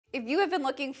If you have been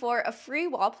looking for a free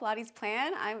Wall Pilates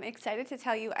plan, I'm excited to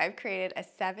tell you I've created a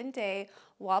 7-day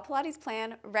Wall Pilates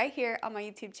plan right here on my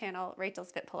YouTube channel,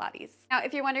 Rachel's Fit Pilates. Now,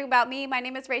 if you're wondering about me, my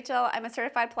name is Rachel. I'm a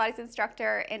certified Pilates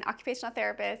instructor and occupational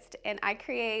therapist, and I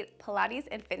create Pilates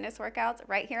and fitness workouts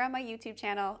right here on my YouTube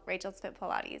channel, Rachel's Fit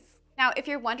Pilates. Now, if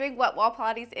you're wondering what Wall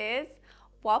Pilates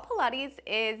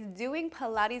is doing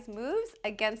Pilates moves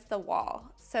against the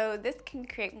wall. So this can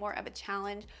create more of a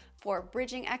challenge for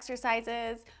bridging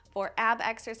exercises, for ab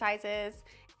exercises,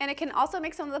 and it can also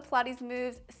make some of the Pilates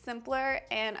moves simpler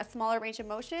and a smaller range of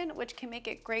motion, which can make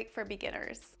it great for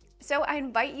beginners. So I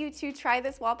invite you to try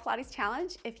this Wall Pilates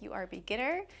challenge if you are a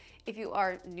beginner, if you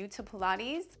are new to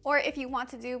Pilates, or if you want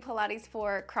to do Pilates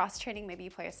for cross training, maybe you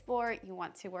play a sport, you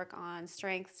want to work on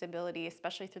strength, stability,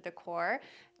 especially through the core.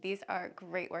 These are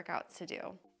great workouts to do.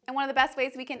 And one of the best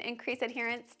ways we can increase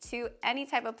adherence to any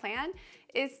type of plan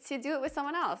is to do it with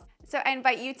someone else. So I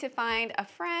invite you to find a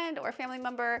friend or family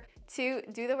member to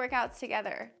do the workouts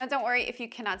together. Now don't worry if you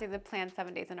cannot do the plan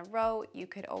 7 days in a row, you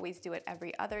could always do it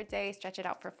every other day, stretch it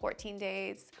out for 14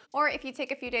 days. Or if you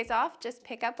take a few days off, just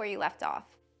pick up where you left off.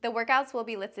 The workouts will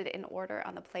be listed in order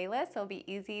on the playlist, so it'll be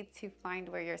easy to find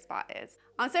where your spot is.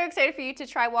 I'm so excited for you to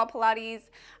try Wall Pilates.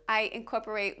 I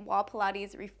incorporate Wall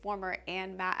Pilates, reformer,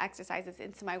 and mat exercises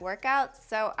into my workouts,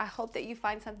 so I hope that you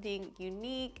find something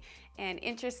unique and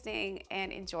interesting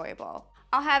and enjoyable.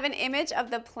 I'll have an image of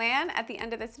the plan at the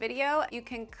end of this video. You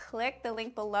can click the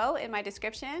link below in my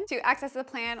description to access the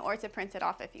plan or to print it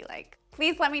off if you like.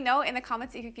 Please let me know in the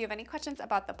comments if you have any questions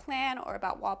about the plan or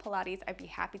about Wall Pilates. I'd be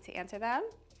happy to answer them.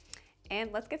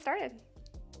 And let's get started.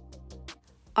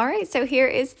 All right, so here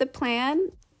is the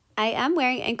plan. I am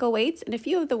wearing ankle weights in a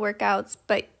few of the workouts,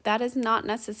 but that is not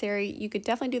necessary. You could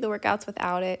definitely do the workouts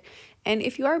without it. And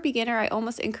if you are a beginner, I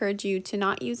almost encourage you to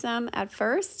not use them at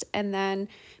first, and then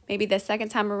maybe the second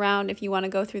time around, if you want to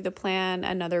go through the plan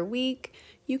another week,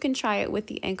 you can try it with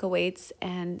the ankle weights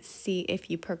and see if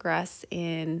you progress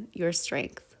in your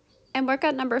strength. And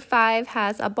workout number 5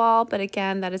 has a ball, but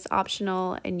again, that is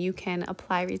optional and you can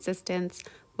apply resistance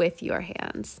with your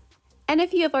hands. And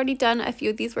if you have already done a few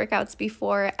of these workouts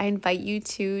before, I invite you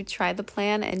to try the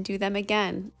plan and do them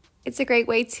again. It's a great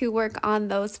way to work on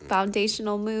those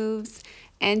foundational moves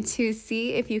and to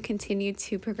see if you continue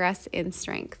to progress in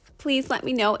strength. Please let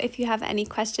me know if you have any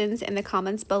questions in the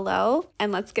comments below,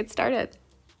 and let's get started.